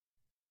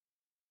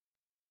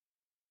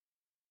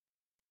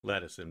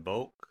Let us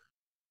invoke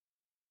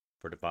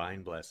for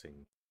divine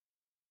blessing.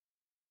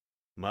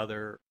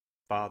 Mother,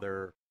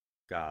 Father,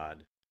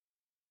 God,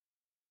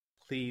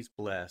 please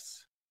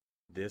bless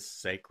this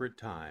sacred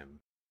time.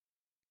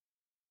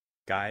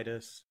 Guide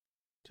us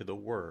to the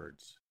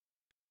words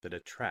that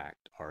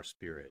attract our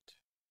spirit.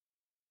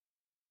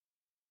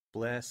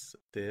 Bless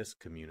this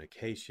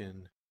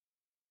communication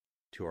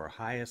to our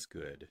highest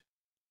good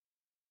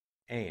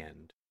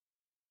and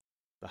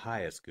the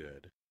highest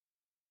good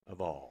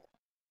of all.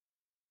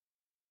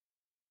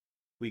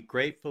 We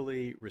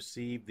gratefully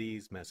receive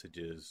these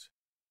messages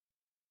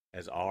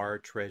as our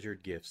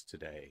treasured gifts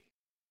today.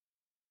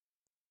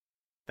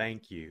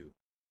 Thank you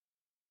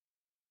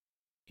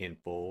in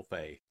full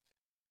faith.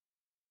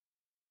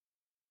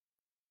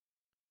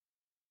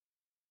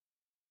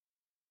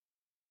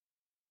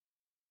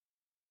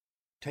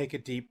 Take a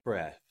deep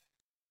breath.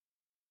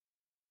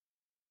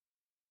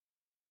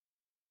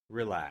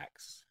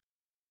 Relax.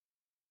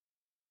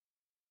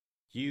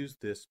 Use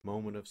this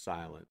moment of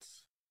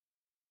silence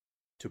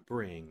to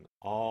bring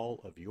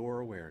all of your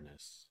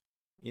awareness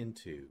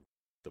into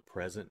the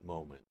present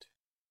moment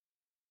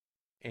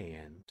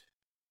and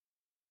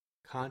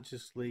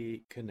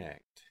consciously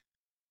connect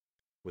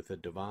with the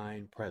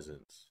divine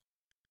presence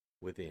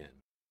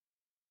within.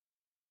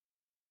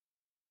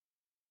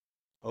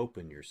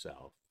 Open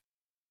yourself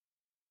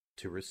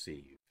to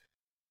receive.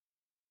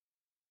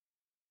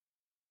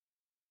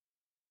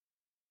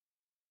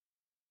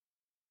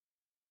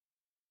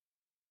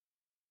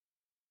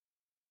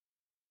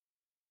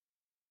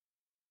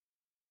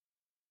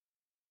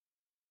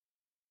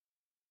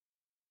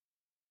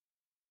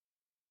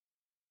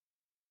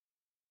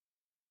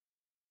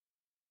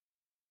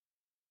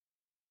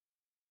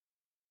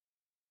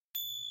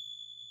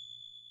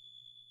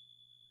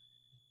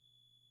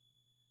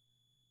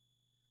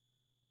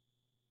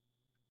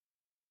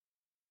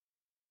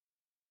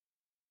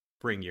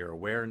 Bring your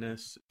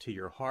awareness to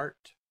your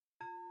heart.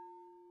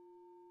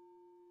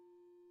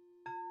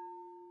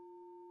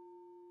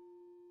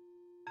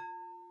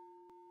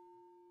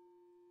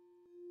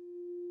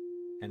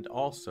 And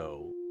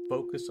also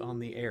focus on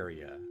the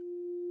area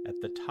at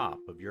the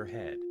top of your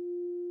head.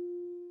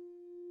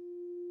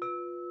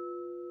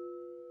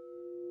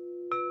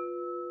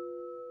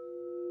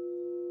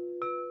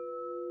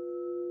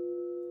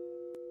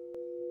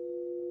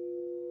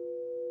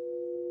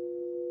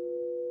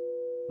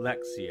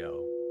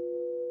 Lectio.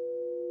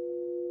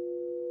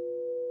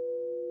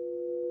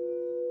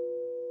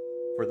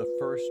 For the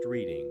first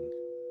reading,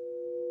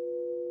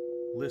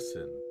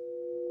 listen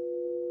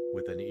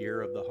with an ear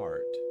of the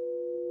heart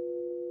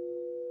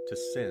to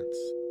sense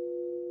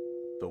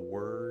the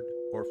word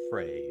or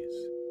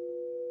phrase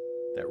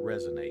that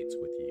resonates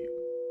with you.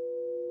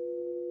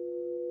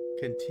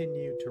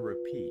 Continue to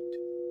repeat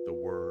the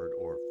word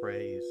or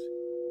phrase.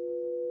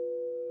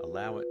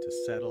 Allow it to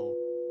settle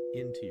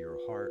into your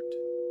heart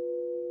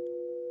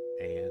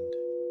and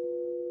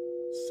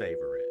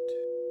savor it.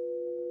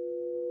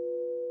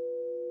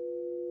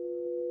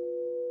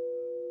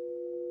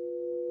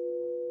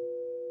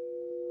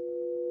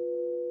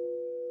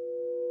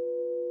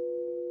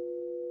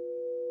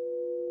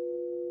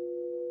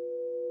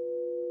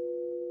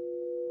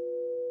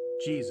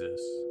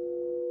 Jesus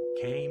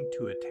came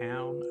to a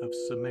town of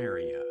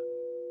Samaria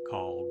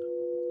called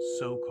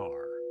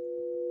Sychar,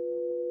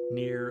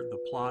 near the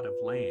plot of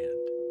land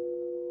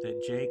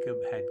that Jacob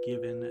had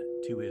given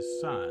to his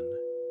son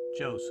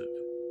Joseph.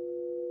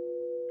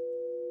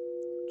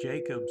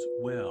 Jacob's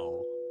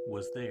well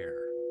was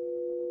there.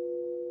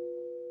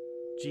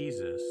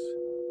 Jesus,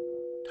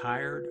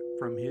 tired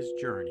from his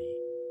journey,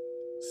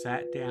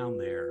 sat down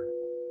there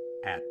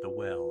at the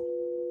well.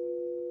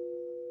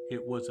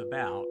 It was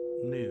about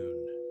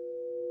noon.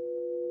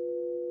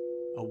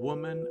 A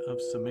woman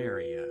of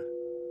Samaria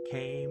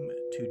came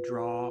to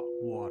draw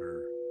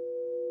water.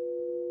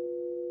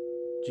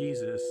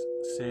 Jesus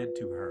said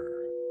to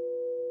her,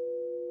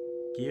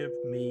 "Give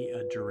me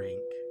a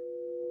drink."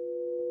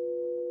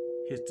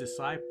 His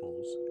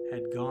disciples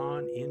had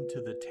gone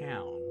into the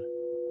town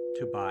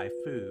to buy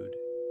food.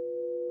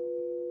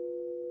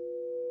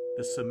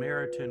 The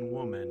Samaritan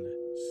woman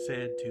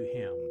said to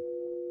him,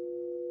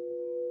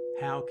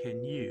 "How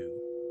can you,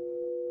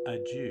 a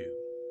Jew,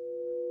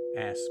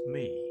 ask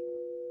me,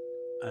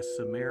 a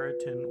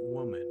Samaritan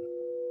woman,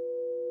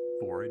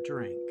 for a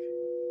drink?"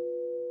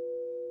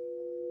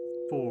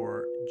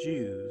 For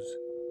Jews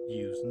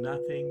use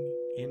nothing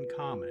in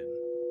common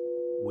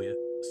with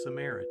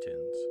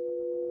Samaritans.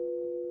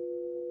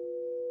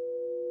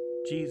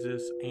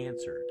 Jesus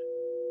answered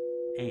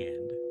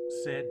and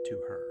said to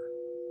her,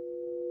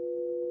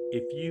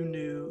 "If you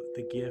knew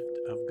the gift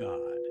of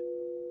God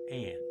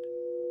and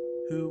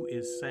who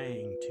is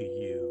saying to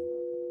you,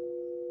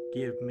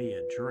 'Give me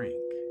a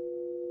drink,'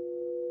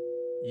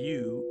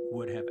 you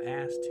would have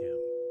asked him,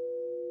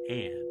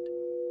 and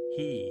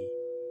he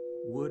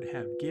would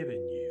have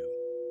given you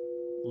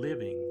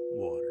living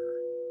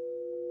water."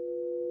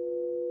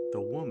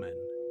 The woman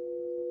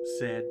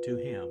said to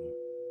him,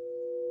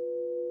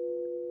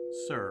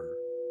 "Sir,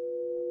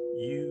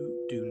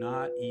 You do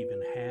not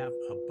even have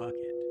a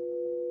bucket,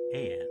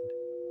 and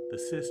the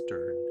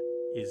cistern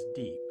is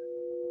deep.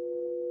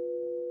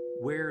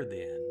 Where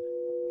then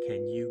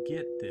can you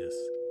get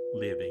this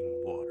living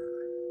water?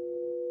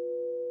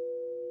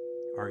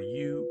 Are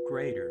you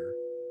greater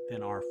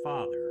than our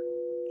father,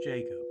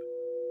 Jacob,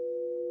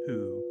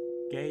 who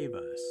gave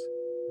us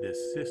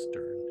this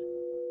cistern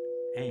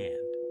and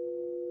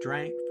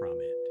drank from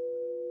it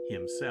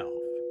himself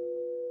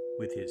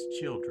with his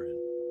children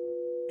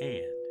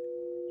and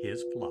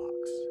his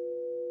flocks?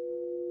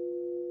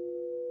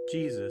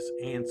 Jesus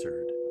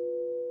answered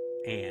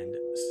and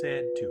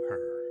said to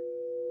her,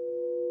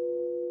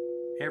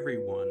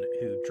 Everyone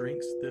who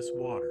drinks this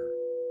water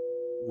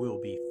will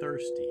be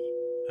thirsty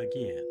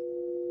again.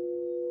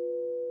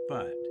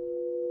 But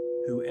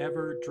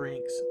whoever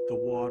drinks the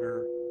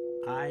water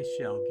I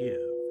shall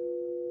give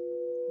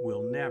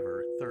will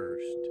never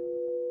thirst.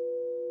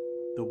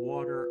 The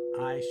water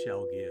I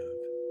shall give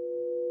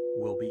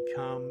will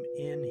become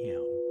in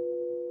him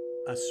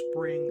a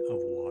spring of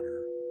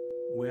water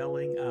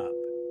welling up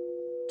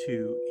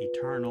to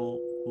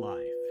eternal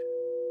life.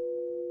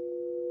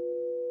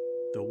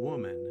 The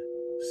woman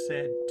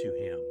said to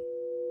him,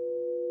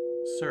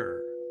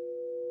 Sir,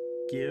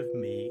 give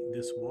me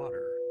this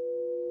water,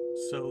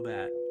 so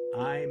that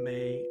I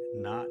may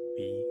not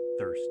be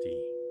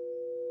thirsty,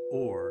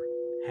 or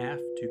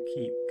have to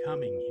keep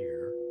coming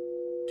here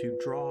to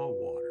draw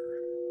water.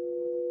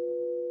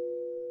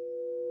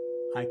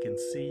 I can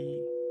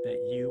see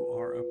that you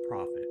are a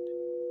prophet.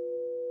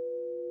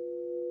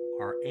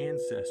 Our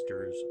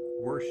ancestors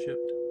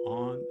worshipped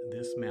on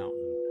this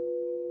mountain,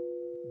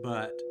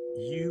 but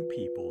you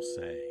people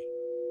say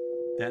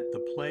that the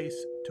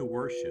place to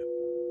worship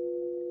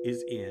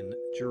is in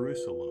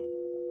Jerusalem.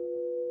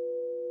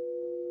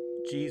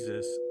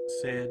 Jesus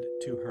said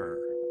to her,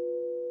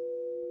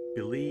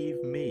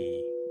 Believe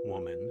me,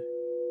 woman,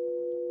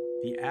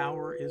 the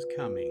hour is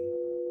coming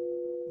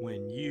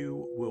when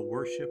you will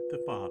worship the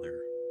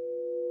Father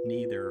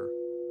neither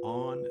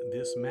on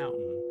this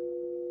mountain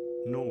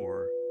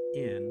nor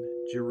in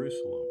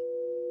Jerusalem.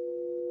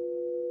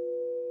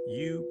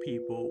 You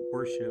people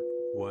worship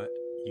what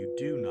you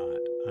do not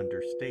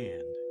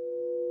understand.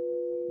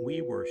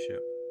 We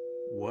worship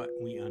what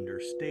we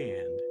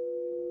understand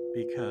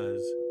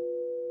because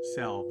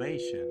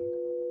salvation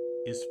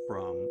is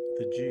from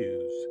the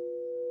Jews.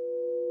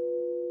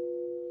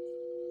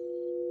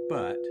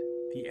 But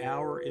the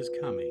hour is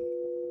coming,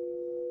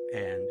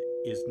 and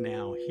is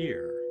now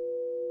here,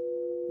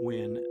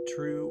 when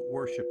true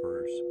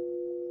worshipers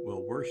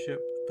will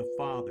worship the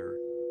Father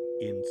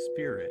in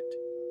spirit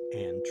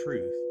and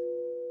truth.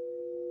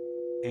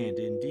 And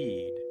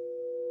indeed,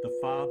 the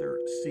Father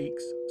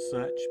seeks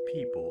such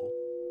people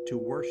to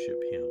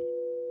worship him.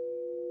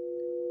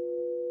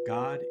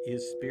 God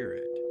is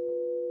spirit,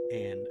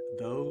 and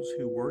those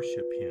who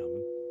worship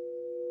him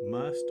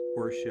must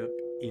worship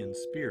in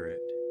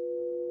spirit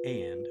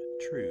and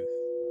truth.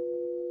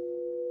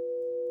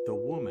 The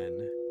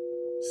woman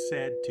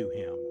said to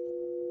him,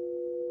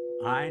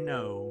 I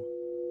know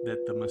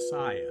that the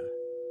Messiah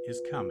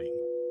is coming,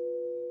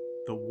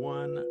 the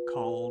one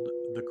called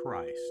the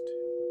Christ.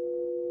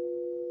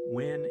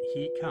 When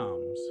he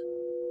comes,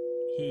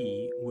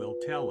 he will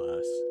tell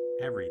us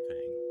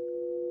everything.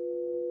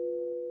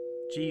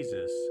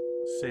 Jesus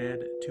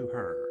said to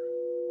her,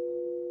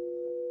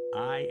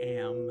 I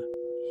am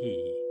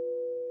he,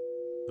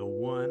 the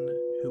one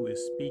who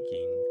is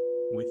speaking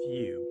with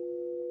you.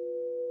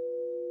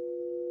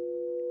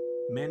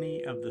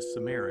 Many of the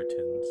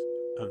Samaritans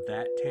of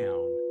that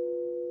town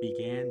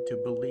began to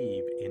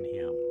believe in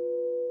him.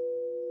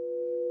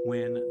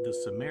 When the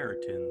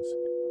Samaritans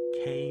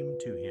came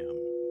to him,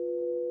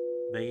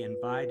 they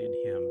invited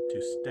him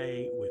to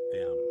stay with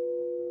them,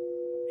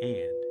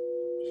 and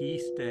he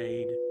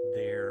stayed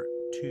there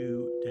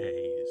 2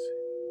 days.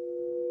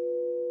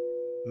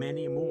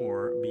 Many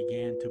more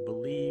began to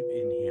believe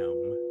in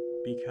him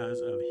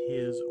because of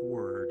his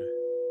word,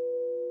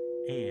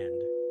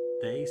 and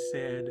they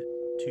said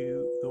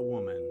to the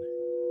woman,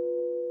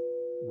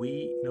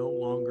 We no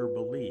longer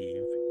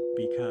believe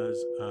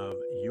because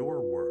of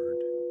your word,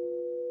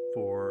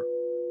 for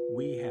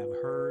we have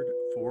heard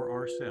for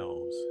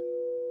ourselves,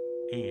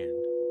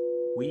 and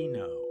we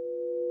know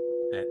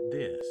that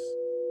this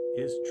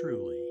is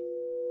truly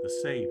the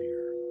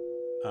Savior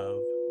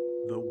of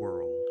the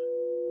world.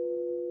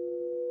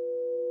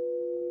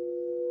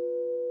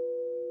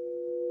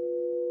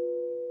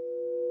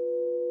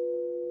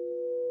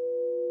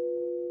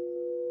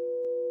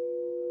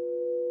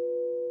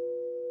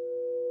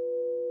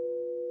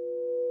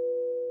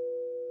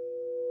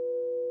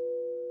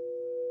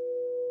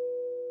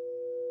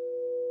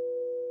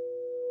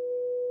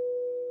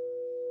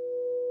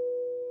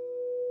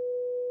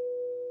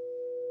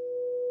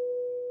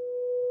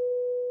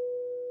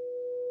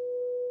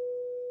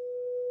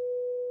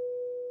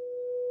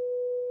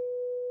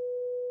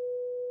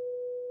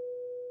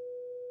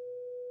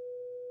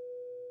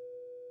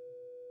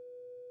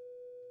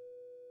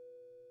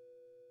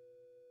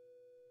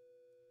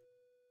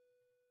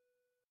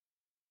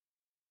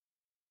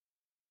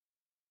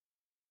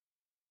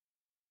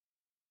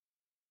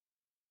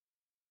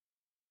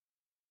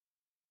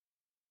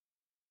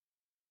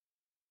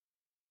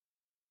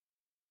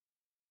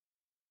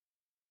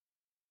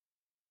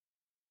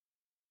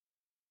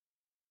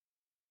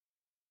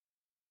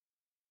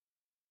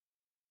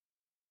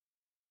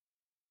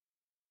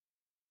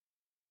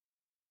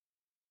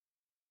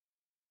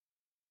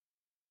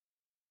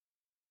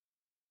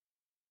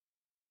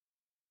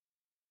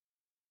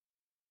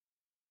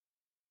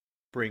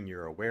 Bring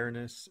your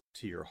awareness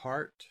to your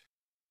heart.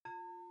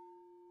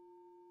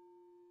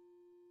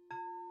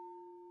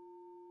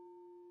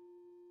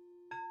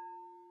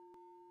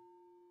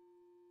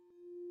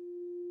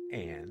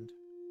 And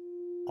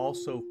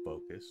also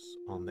focus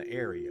on the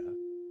area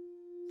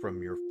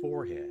from your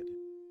forehead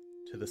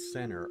to the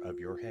center of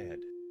your head.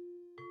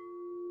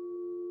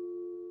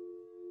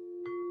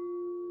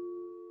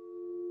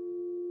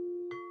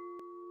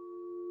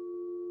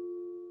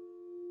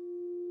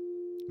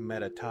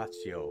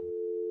 Meditatio.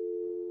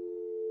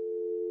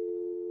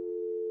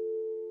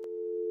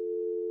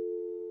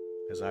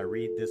 As I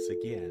read this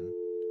again,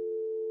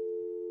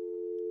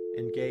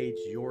 engage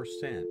your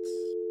sense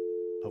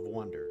of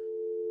wonder.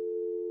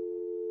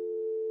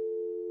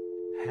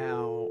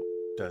 How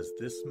does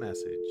this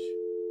message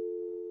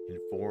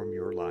inform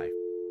your life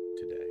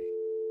today?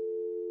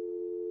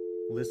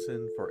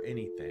 Listen for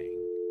anything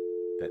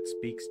that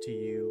speaks to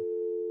you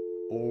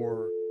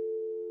or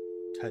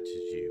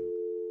touches you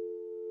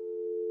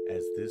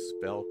as this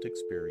felt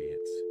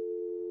experience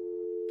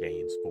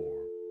gains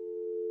form.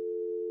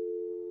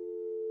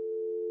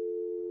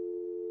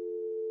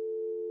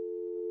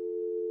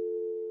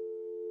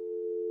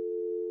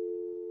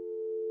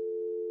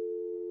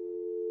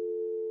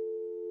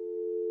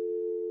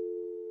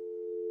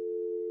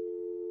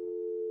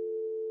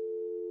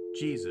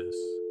 Jesus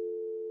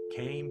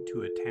came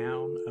to a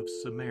town of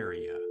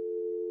Samaria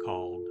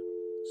called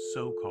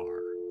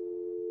Sychar,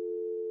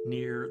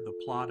 near the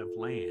plot of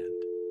land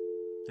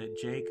that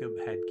Jacob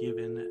had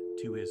given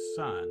to his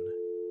son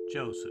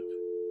Joseph.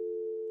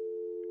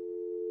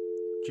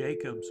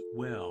 Jacob's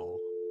well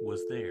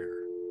was there.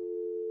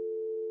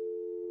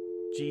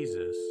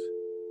 Jesus,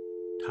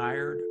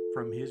 tired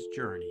from his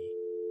journey,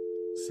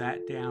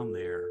 sat down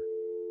there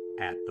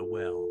at the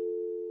well.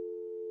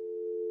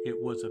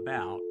 It was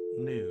about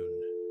noon.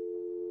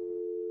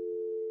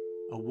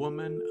 A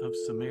woman of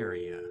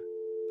Samaria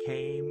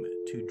came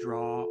to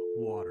draw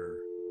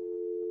water.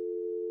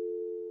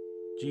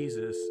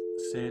 Jesus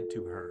said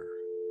to her,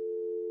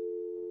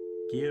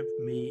 "Give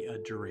me a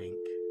drink."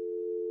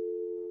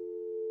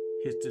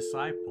 His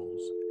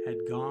disciples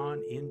had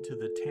gone into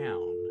the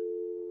town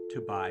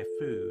to buy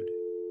food.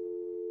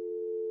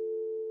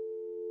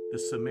 The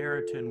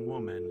Samaritan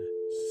woman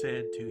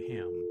said to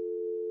him,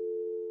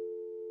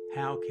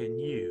 "How can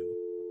you,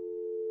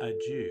 a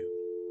Jew,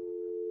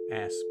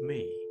 ask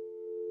me,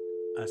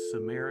 a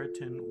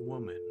Samaritan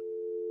woman,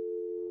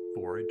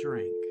 for a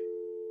drink?"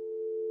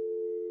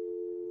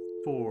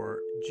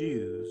 For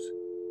Jews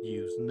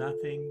use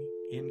nothing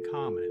in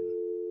common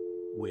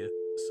with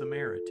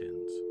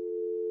Samaritans.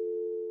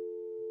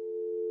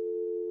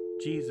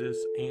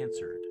 Jesus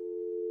answered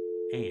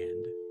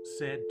and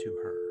said to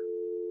her,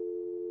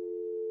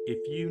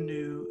 "If you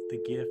knew the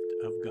gift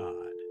of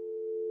God,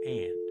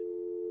 and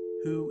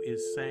who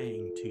is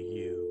saying to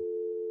you,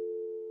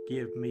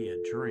 'Give me a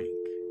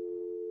drink,'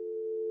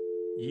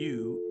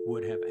 you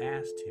would have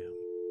asked him,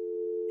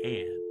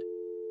 and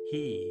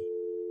he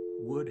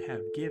would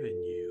have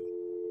given you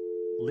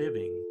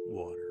living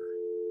water."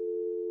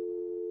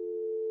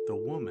 The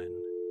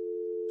woman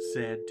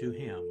said to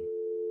him,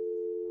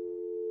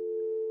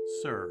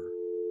 "Sir,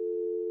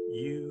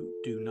 you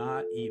do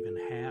not even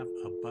have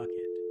a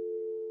bucket,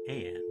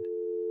 and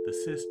the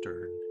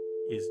cistern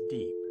is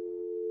deep.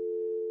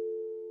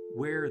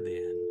 Where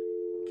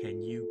then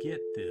can you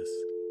get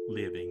this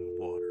living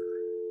water?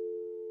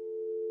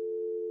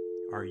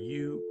 Are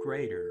you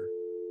greater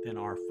than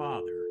our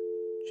father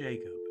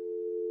Jacob,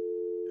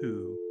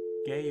 who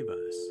gave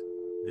us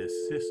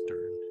this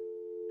cistern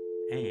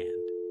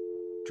and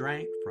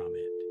drank from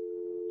it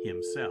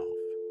himself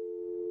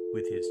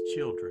with his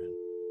children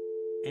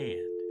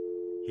and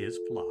his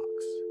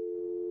flocks?"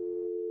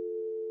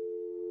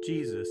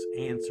 Jesus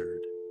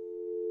answered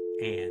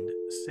and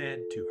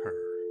said to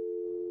her,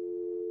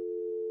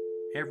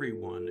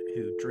 "Everyone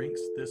who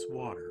drinks this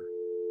water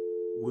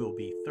will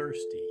be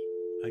thirsty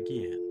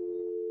again.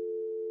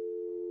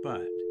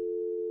 But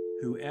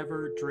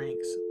whoever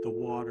drinks the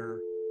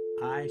water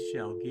I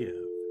shall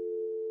give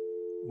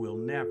will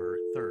never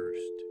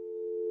thirst.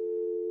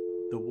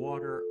 The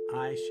water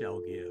I shall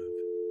give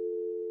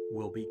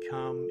will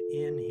become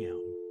in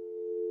him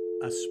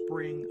a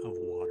spring of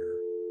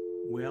water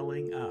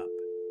welling up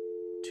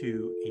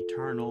to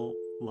eternal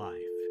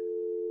life."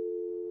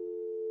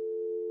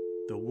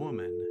 The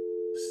woman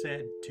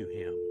said to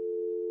him,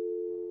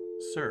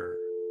 "Sir,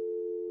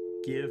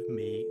 give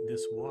me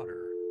this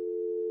water,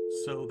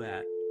 so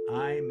that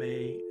I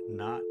may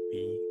not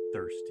be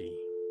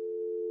thirsty,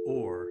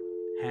 or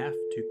have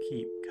to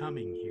keep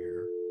coming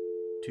here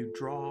to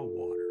draw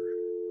water.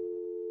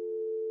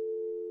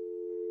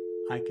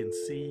 I can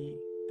see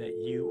that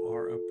you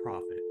are a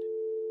prophet.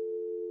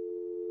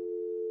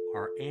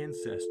 Our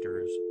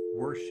ancestors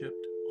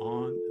worshipped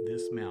on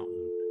this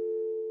mountain,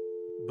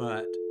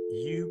 but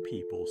you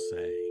people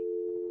say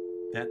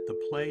that the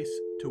place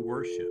to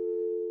worship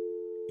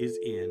is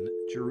in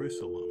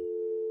Jerusalem."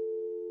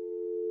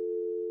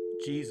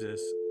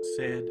 Jesus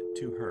said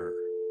to her,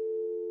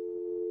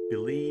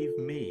 "Believe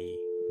me,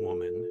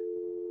 woman,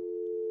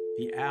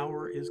 The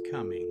hour is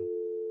coming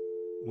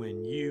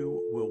when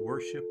you will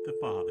worship the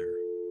Father,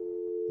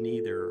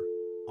 neither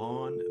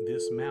on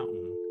this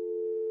mountain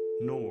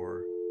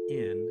nor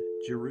in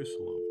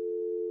Jerusalem.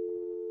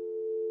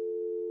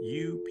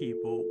 You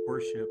people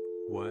worship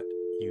what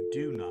you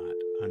do not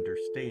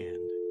understand.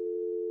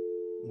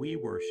 We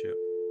worship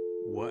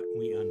what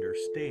we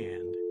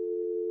understand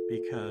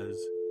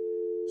because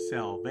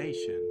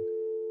salvation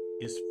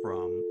is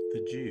from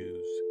the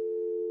Jews.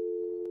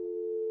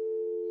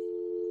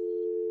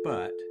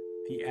 But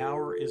the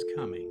hour is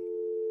coming,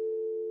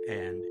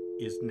 and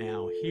is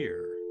now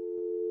here,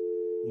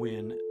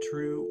 when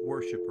true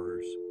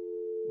worshipers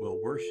will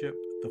worship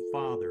the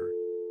Father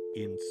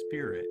in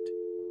spirit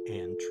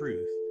and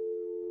truth.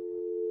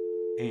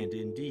 And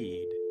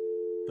indeed,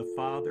 the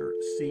Father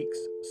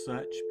seeks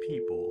such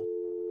people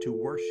to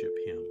worship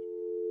him.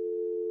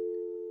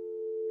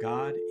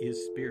 God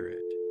is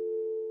spirit,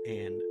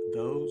 and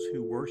those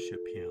who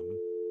worship him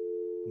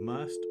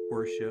must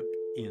worship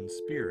in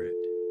spirit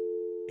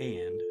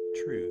and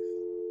truth.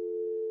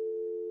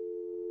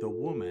 The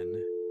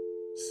woman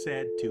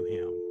said to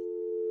him,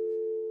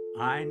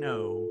 I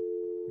know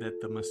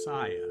that the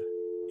Messiah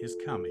is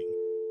coming,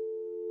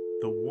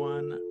 the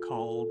one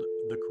called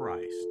the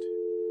Christ.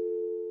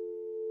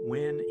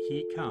 When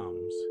he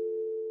comes,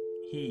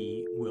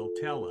 he will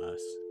tell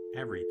us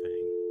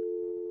everything.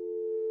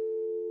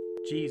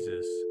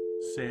 Jesus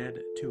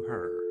said to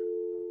her,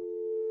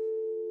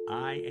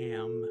 I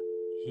am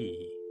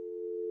he,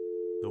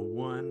 the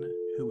one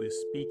who is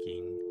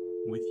speaking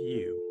with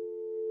you.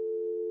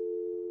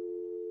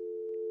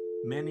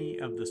 Many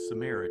of the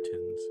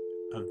Samaritans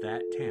of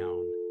that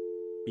town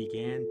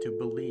began to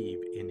believe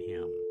in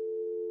him.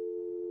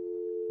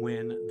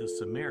 When the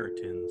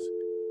Samaritans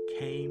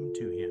came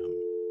to him,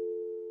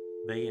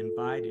 they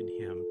invited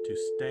him to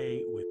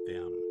stay with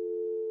them,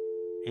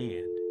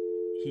 and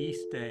he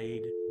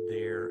stayed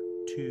there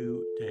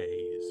 2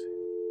 days.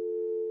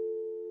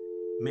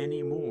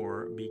 Many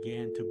more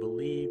began to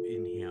believe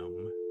in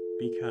him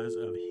because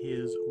of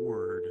his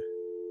word,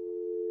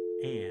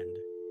 and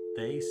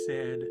they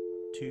said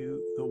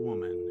to the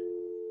woman,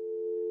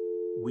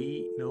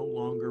 we no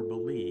longer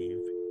believe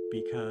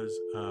because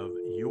of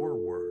your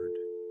word,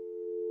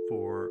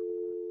 for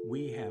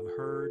we have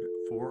heard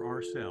for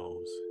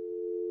ourselves,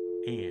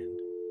 and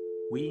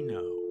we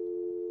know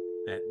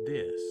that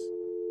this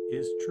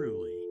is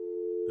truly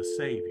the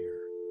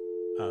Savior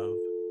of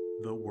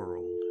the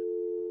world.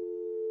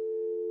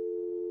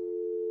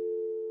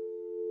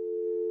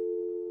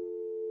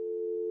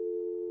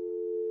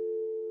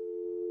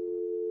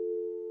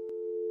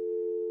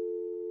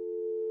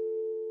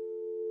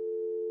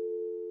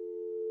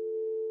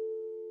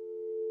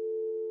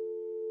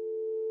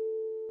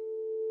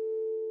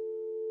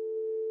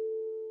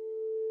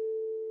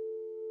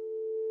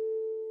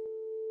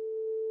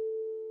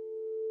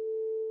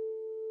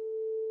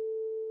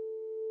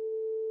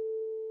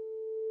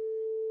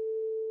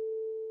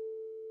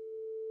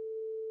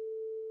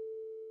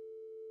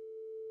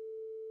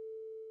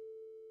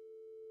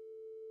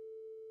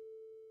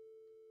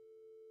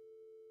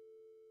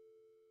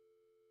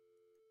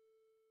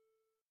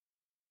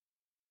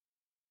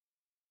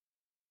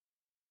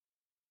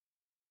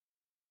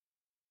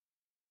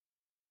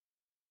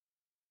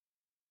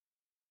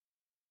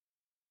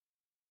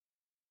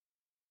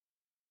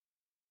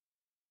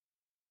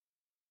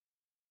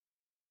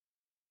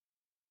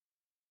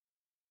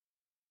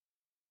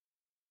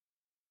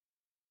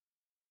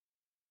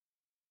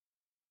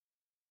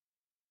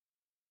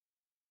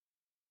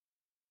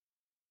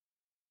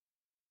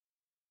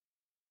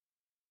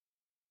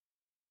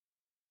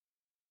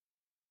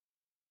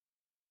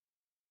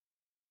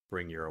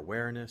 Bring your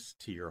awareness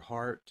to your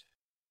heart.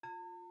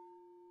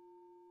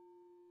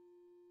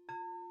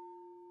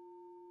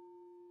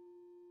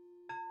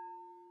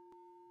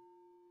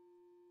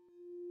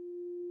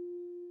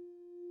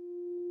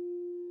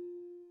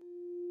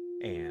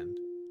 And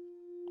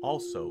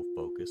also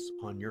focus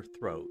on your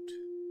throat.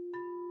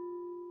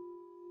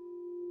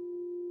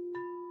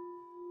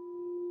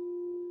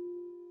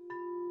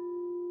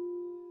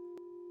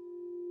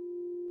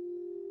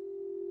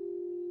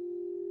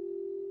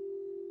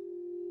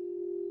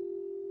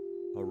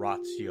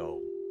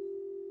 Oratio.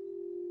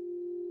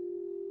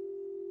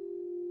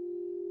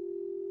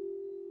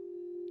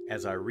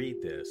 As I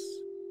read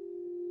this,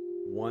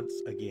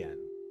 once again,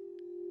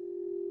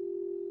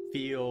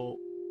 feel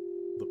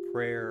the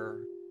prayer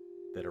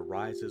that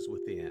arises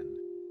within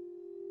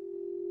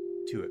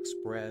to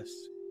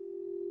express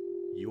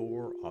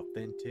your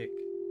authentic,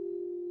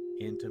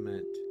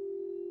 intimate,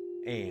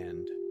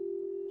 and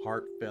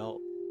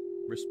heartfelt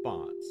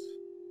response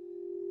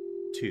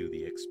to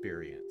the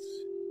experience.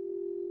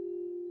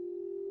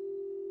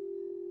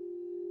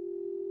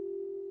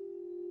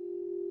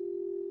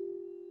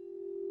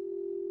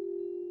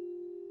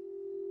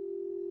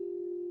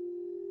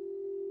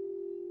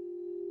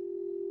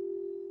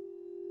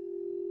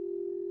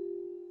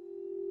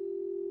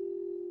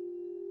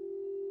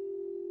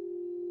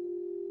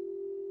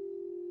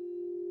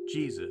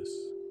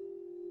 Jesus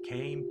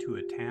came to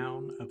a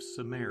town of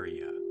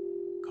Samaria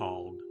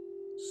called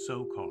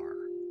Sokar,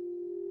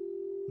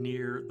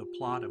 near the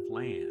plot of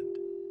land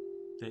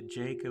that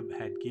Jacob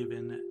had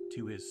given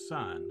to his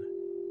son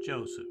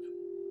Joseph.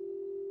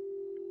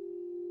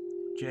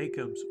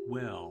 Jacob's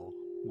well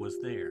was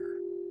there.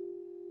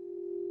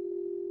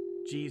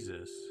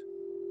 Jesus,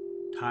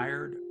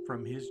 tired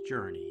from his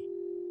journey,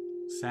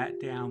 sat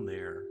down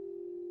there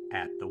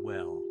at the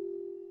well.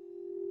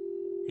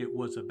 It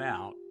was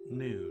about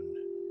noon.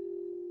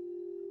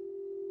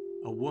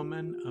 A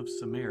woman of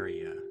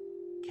Samaria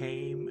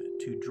came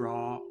to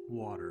draw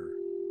water.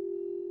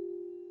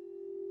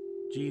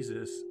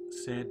 Jesus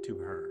said to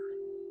her,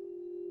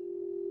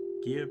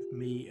 "Give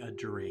me a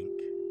drink."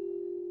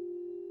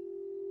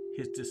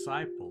 His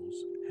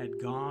disciples had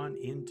gone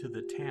into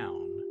the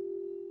town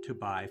to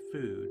buy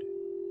food.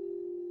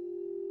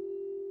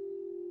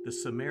 The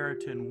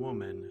Samaritan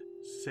woman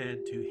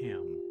said to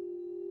him,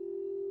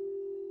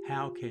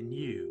 "How can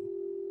you,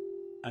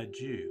 a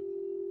Jew,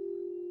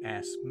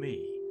 ask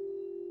me,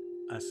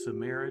 a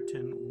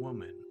Samaritan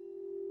woman,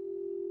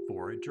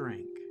 for a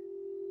drink?"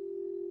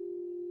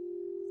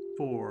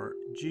 For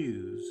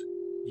Jews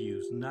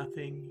use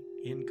nothing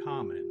in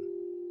common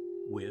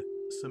with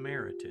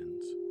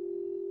Samaritans.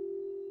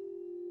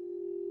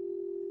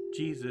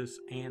 Jesus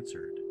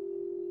answered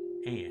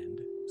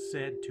and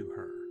said to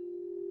her,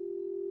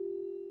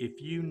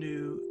 "If you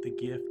knew the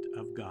gift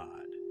of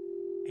God,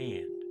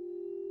 and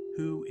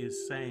who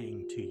is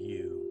saying to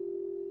you,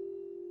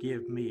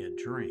 'Give me a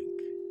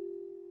drink,'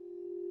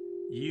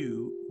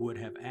 you would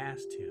have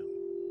asked him,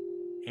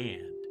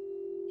 and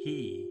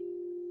he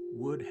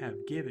would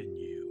have given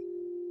you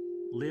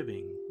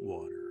living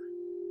water."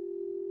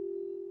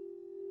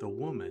 The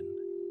woman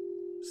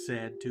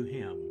said to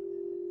him,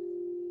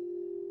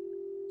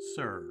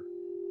 "Sir,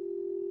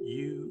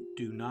 you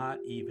do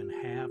not even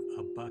have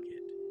a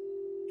bucket,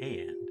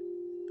 and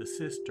the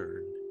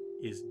cistern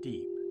is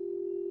deep.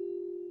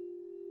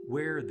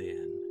 Where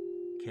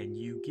then can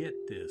you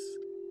get this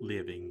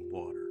living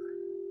water?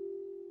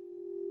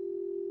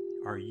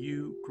 Are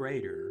you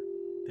greater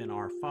than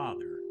our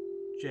father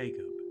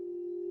Jacob,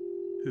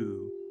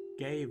 who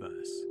gave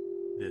us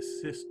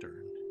this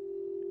cistern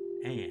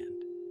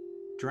and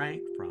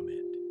drank from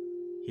it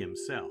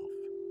himself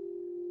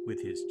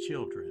with his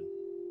children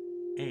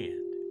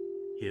and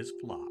his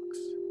flocks?"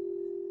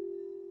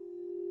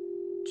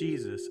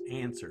 Jesus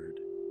answered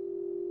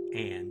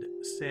and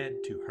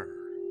said to her,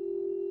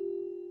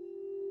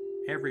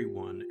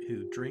 "Everyone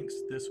who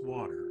drinks this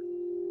water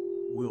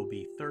will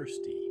be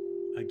thirsty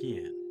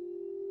again.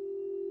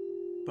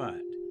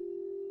 But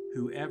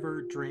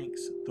whoever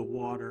drinks the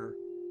water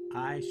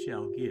I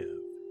shall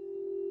give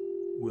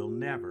will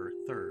never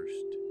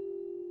thirst.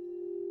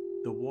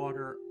 The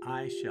water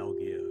I shall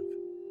give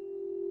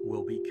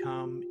will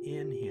become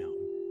in him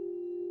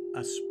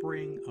a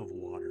spring of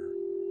water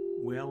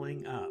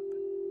welling up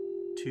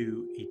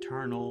to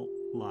eternal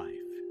life."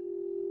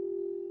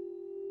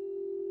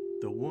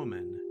 The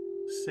woman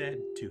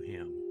said to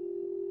him,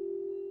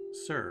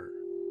 "Sir,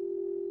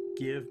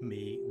 give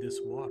me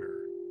this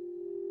water,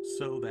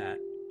 so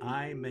that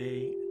I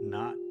may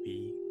not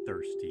be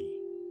thirsty,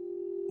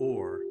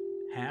 or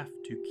have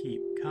to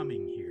keep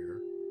coming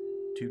here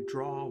to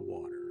draw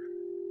water.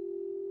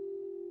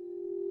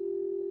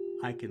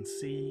 I can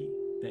see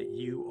that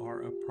you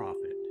are a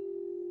prophet.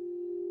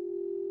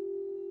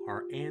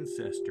 Our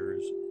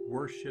ancestors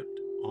worshipped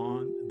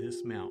on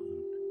this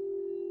mountain,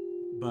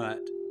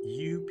 but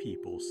you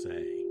people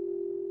say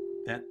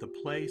that the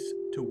place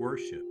to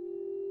worship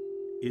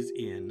is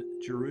in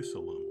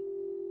Jerusalem."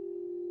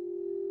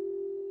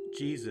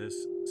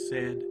 Jesus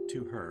said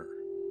to her,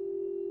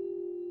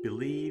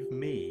 "Believe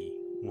me,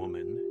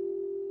 woman,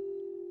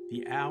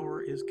 the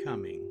hour is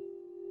coming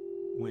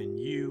when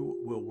you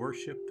will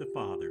worship the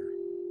Father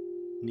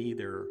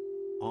neither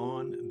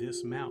on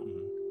this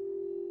mountain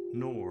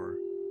nor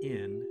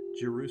in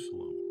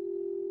Jerusalem.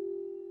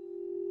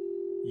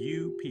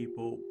 You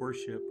people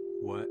worship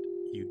what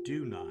you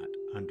do not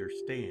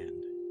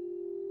understand.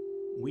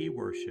 We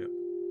worship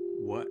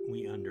what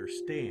we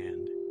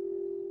understand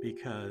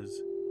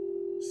because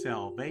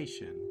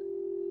salvation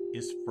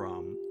is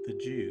from the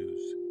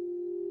Jews.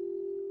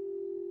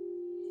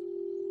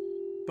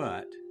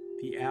 But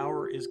the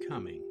hour is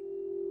coming,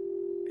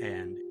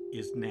 and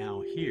is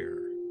now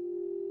here,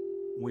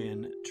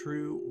 when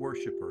true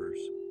worshipers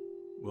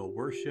will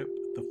worship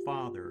the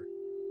Father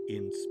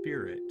in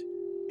spirit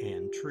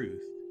and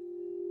truth.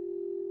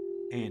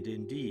 And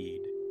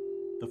indeed,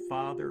 the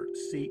Father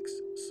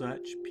seeks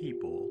such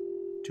people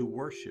to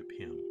worship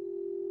him.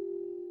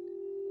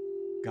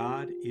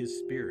 God is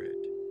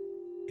spirit,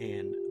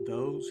 and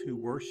those who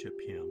worship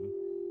him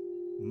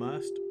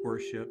must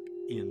worship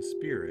in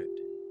spirit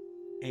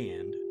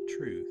and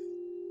truth."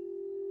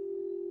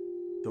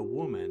 The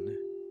woman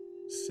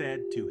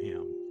said to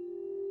him,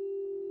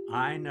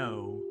 "I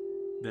know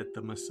that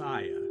the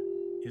Messiah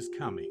is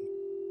coming,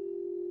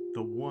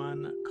 the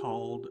one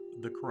called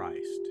the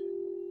Christ.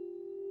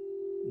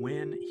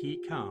 When he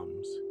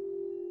comes,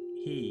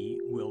 he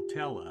will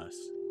tell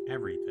us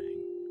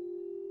everything."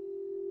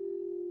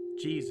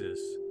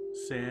 Jesus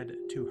said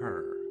to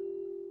her,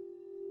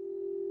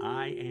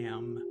 I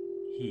am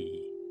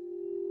he,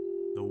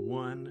 the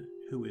one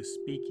who is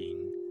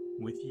speaking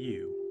with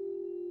you.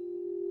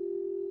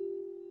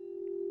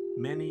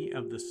 Many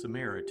of the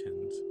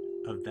Samaritans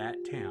of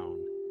that town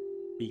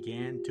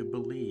began to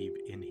believe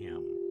in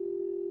him.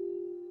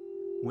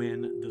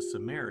 When the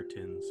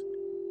Samaritans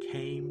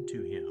came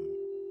to him,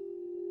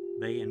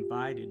 they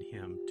invited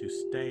him to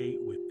stay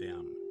with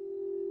them,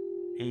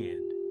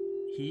 and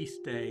he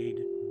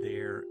stayed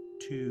there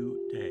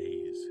 2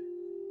 days.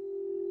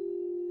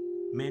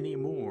 Many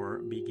more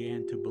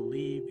began to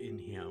believe in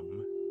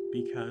him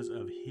because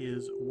of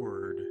his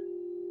word,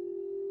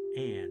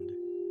 and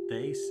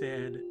they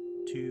said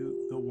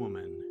to the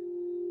woman,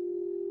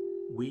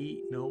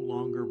 we no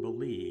longer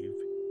believe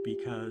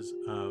because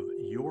of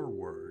your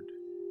word,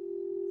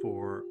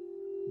 for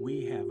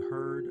we have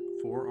heard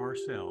for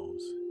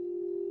ourselves,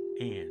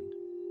 and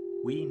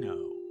we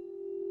know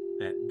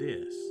that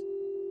this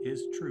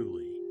is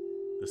truly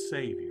the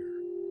Savior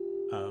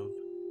of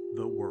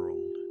the world.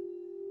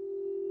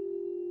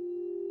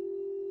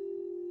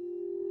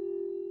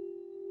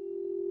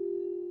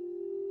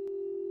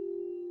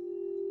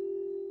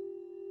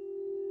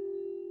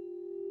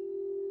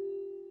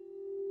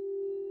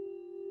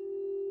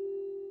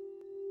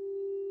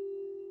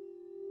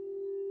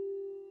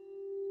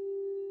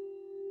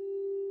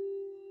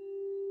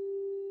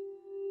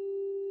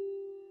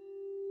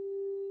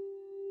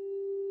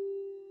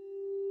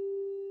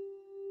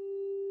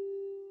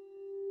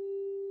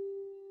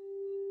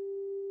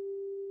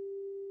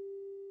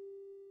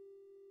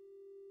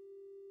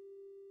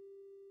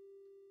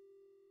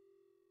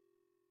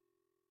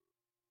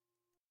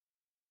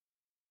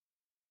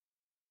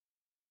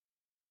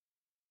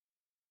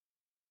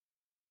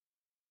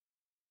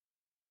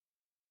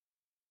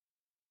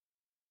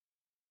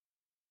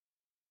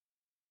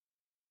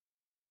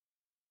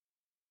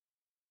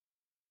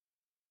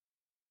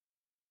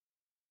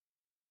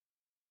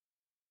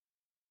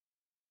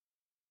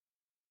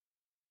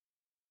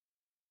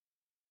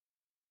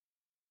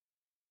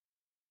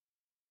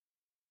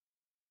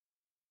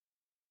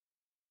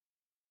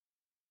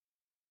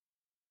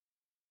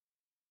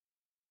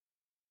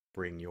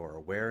 Bring your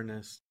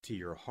awareness to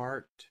your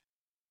heart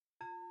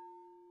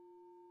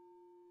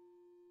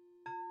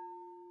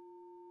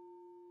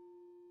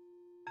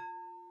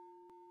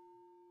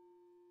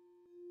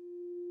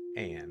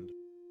and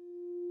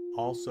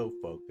also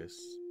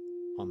focus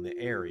on the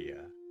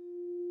area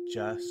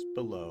just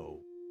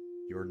below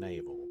your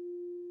navel.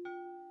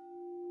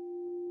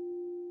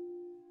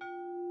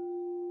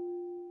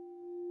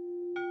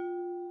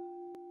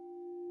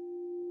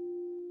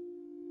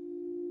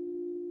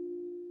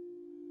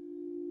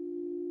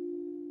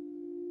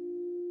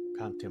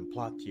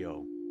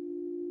 Contemplatio.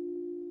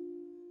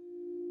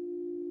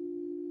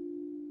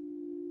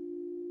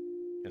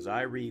 As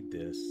I read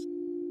this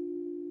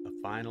a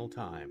final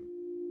time,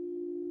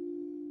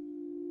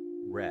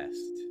 rest.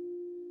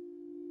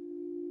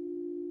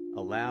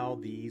 Allow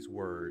these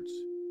words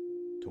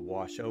to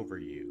wash over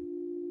you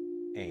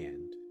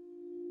and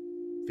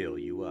fill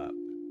you up.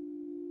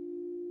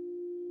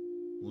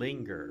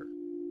 Linger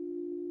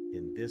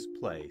in this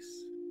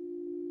place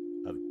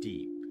of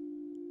deep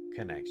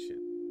connection.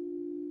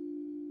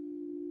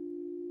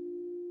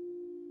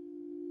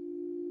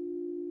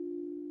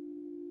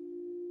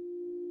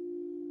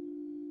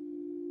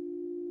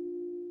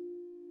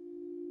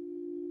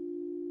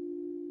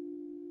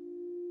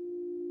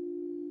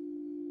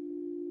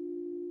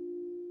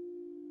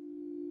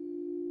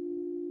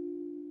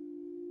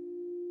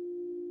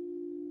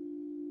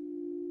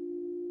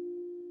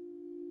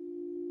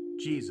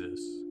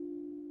 Jesus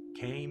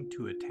came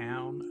to a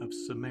town of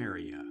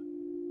Samaria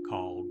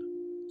called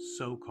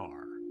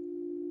Sychar,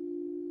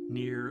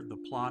 near the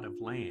plot of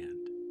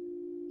land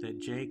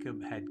that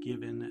Jacob had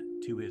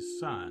given to his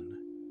son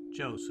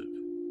Joseph.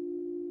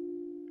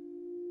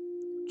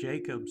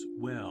 Jacob's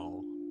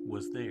well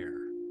was there.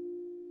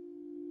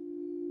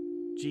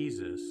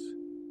 Jesus,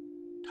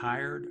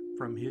 tired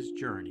from his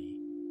journey,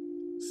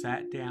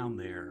 sat down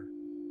there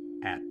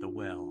at the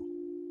well.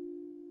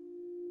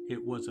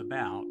 It was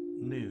about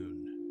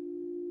noon.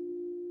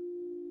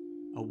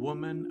 A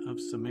woman of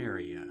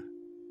Samaria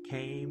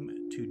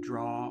came to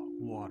draw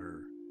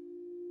water.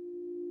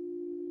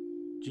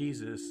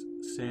 Jesus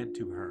said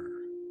to her,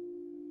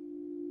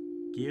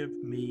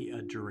 "Give me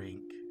a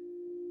drink."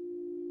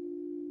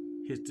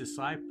 His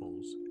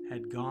disciples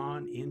had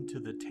gone into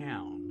the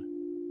town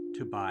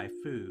to buy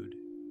food.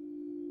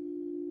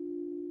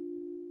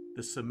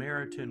 The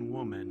Samaritan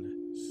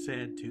woman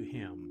said to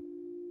him,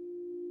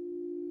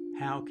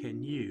 "How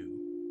can you,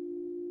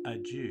 a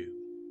Jew,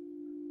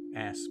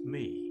 ask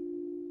me,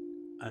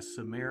 a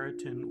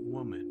Samaritan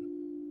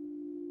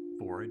woman,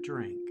 for a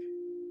drink?"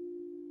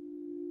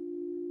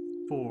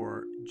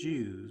 For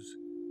Jews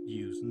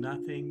use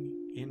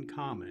nothing in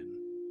common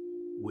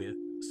with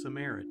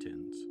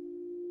Samaritans.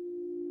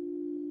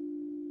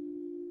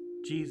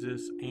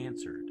 Jesus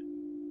answered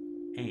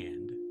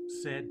and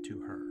said to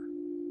her,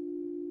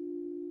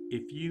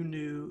 "If you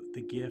knew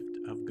the gift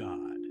of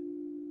God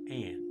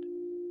and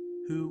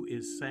who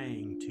is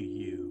saying to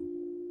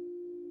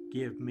you,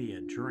 'Give me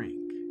a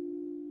drink,'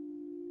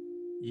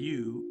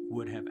 you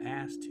would have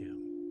asked him,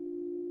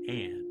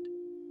 and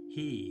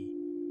he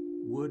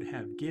would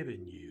have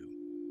given you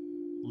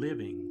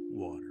living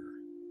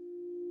water."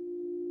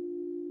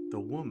 The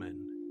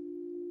woman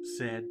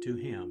said to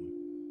him,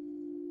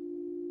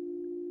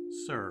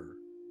 "Sir,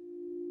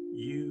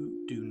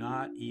 you do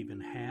not even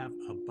have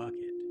a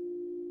bucket,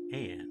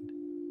 and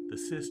the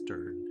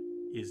cistern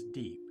is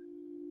deep.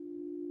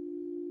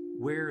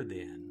 Where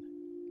then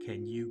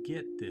can you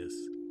get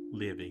this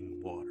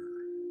living water?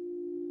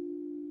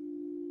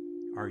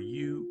 Are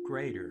you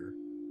greater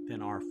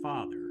than our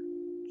father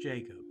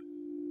Jacob,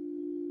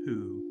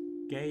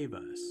 who gave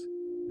us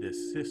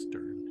this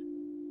cistern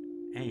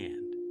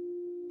and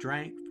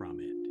drank from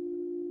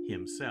it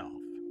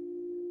himself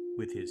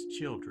with his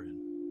children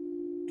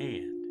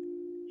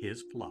and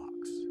his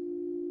flocks?"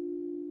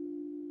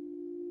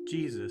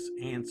 Jesus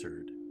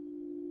answered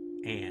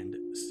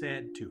and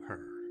said to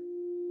her,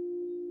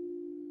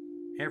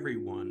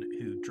 "Everyone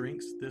who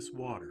drinks this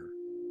water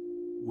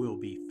will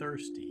be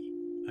thirsty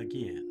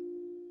again.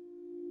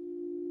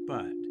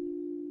 But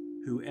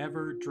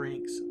whoever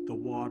drinks the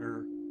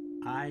water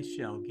I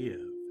shall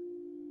give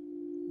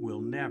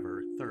will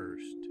never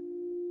thirst.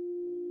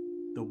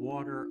 The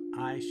water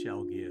I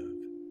shall give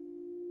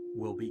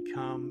will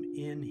become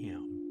in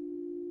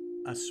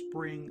him a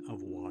spring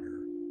of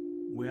water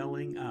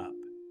welling up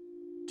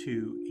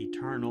to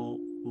eternal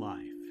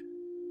life."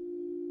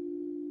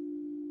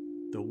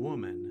 The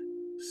woman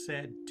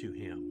said to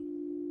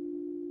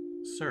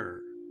him,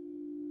 "Sir,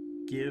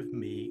 give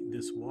me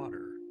this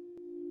water,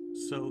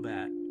 so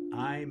that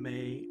I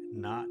may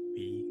not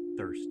be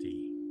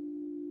thirsty,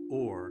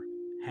 or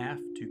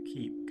have to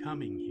keep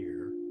coming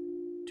here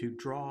to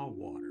draw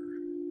water.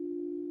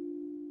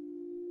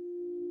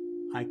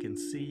 I can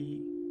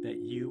see that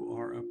you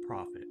are a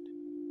prophet.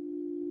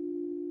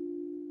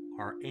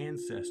 Our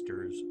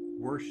ancestors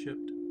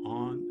worshipped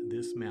on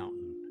this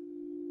mountain,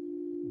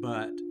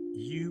 but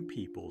you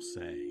people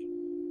say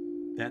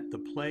that the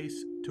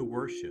place to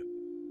worship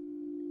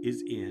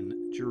is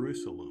in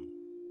Jerusalem."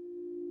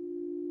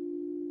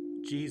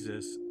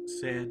 Jesus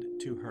said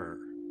to her,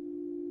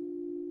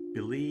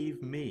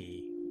 "Believe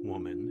me,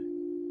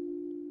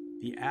 woman,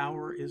 the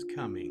hour is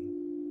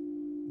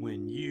coming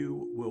when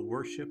you will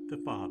worship the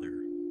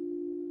Father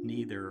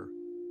neither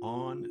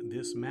on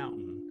this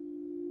mountain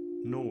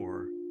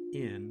nor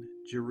in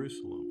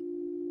Jerusalem.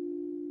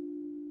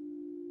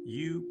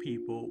 You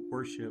people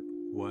worship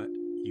what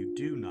you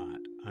do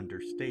not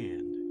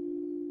understand.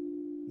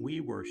 We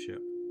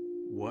worship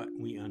what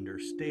we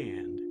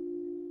understand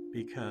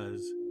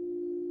because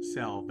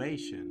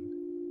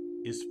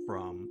salvation is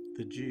from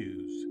the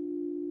Jews.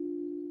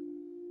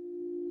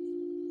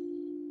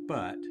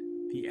 But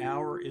the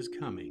hour is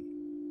coming,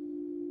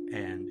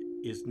 and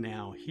is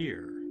now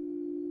here,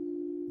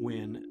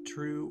 when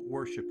true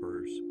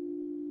worshipers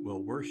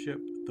will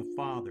worship the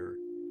Father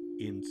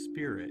in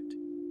spirit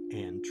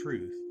and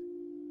truth.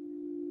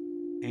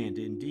 And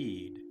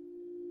indeed,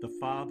 the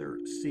Father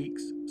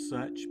seeks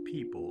such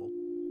people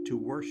to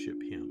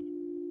worship him.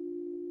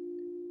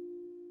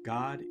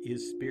 God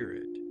is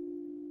spirit,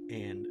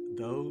 and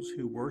those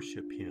who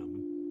worship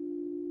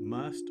him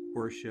must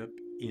worship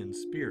in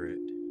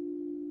spirit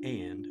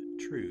and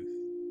truth."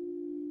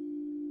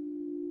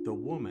 The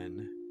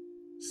woman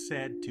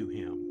said to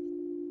him,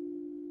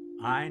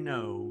 "I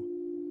know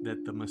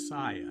that the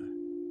Messiah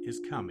is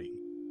coming,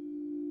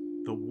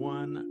 the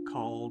one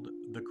called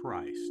the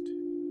Christ.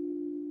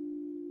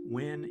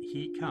 When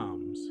he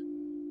comes,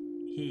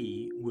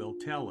 he will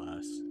tell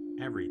us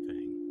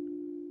everything."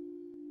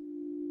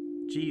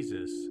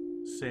 Jesus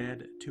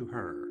said to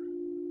her,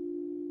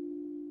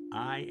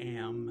 "I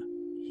am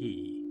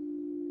he,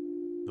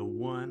 the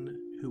one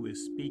who is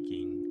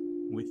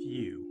speaking with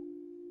you."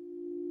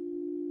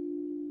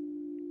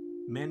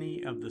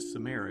 Many of the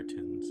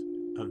Samaritans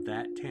of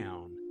that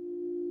town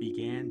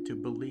began to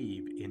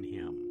believe in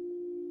him.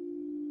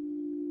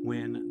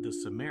 When the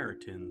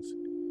Samaritans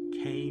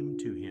came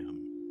to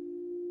him,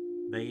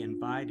 they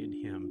invited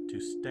him to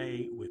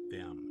stay with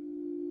them,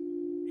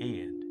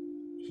 and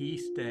he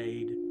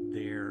stayed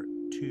there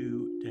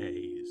 2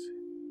 days.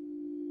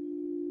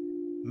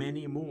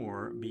 Many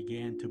more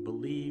began to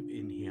believe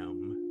in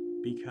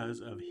him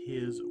because of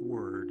his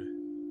word,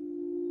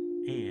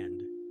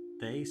 and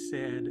they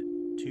said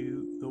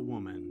to the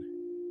woman,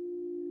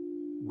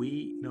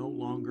 "We no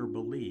longer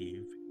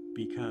believe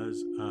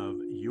because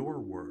of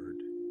your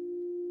word,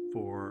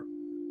 for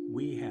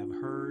we have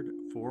heard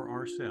for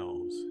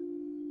ourselves,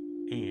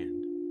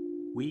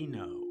 and we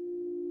know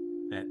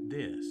that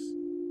this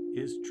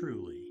is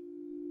truly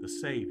the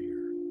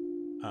Savior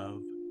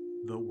of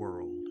the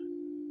world."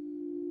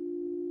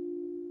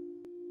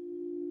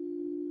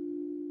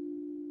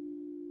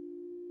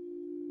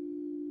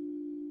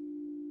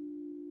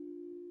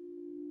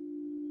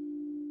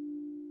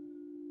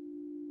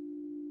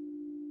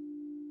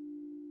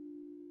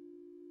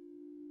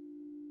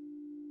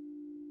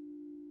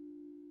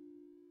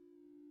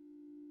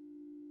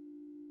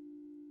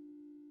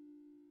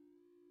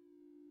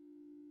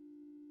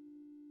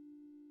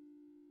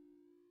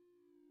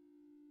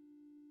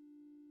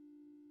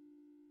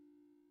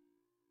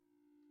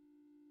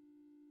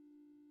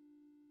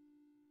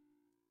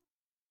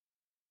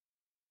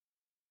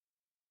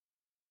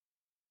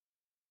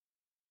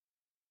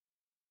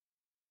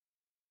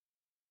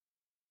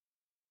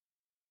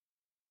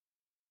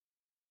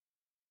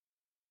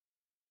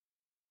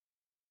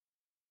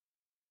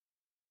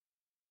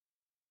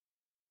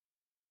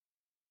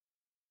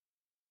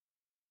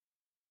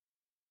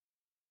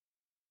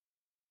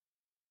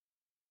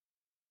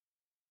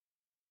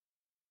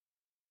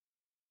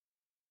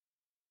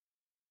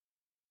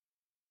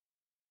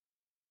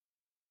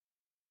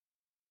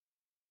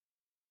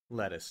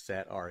 Let us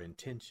set our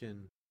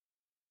intention,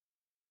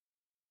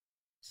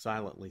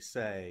 silently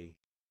say,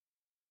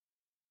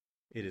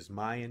 it is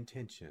my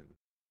intention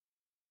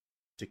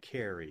to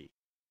carry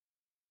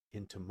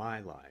into my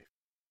life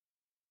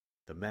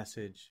the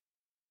message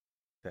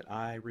that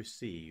I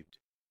received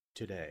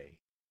today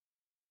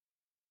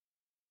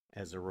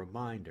as a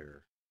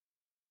reminder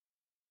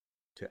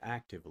to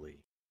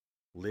actively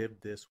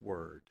live this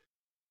word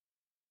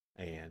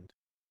and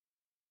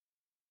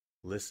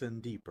listen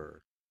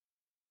deeper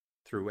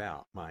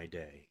throughout my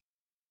day.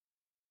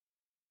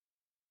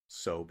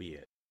 So be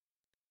it.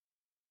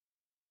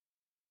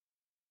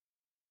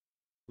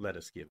 Let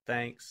us give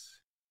thanks.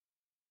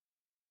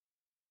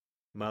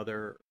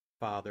 Mother,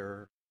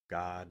 Father,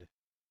 God,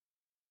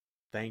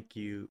 thank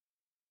you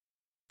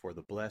for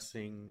the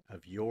blessing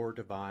of your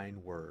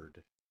divine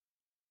word.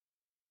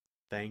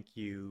 Thank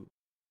you,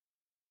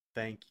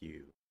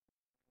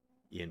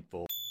 in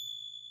full.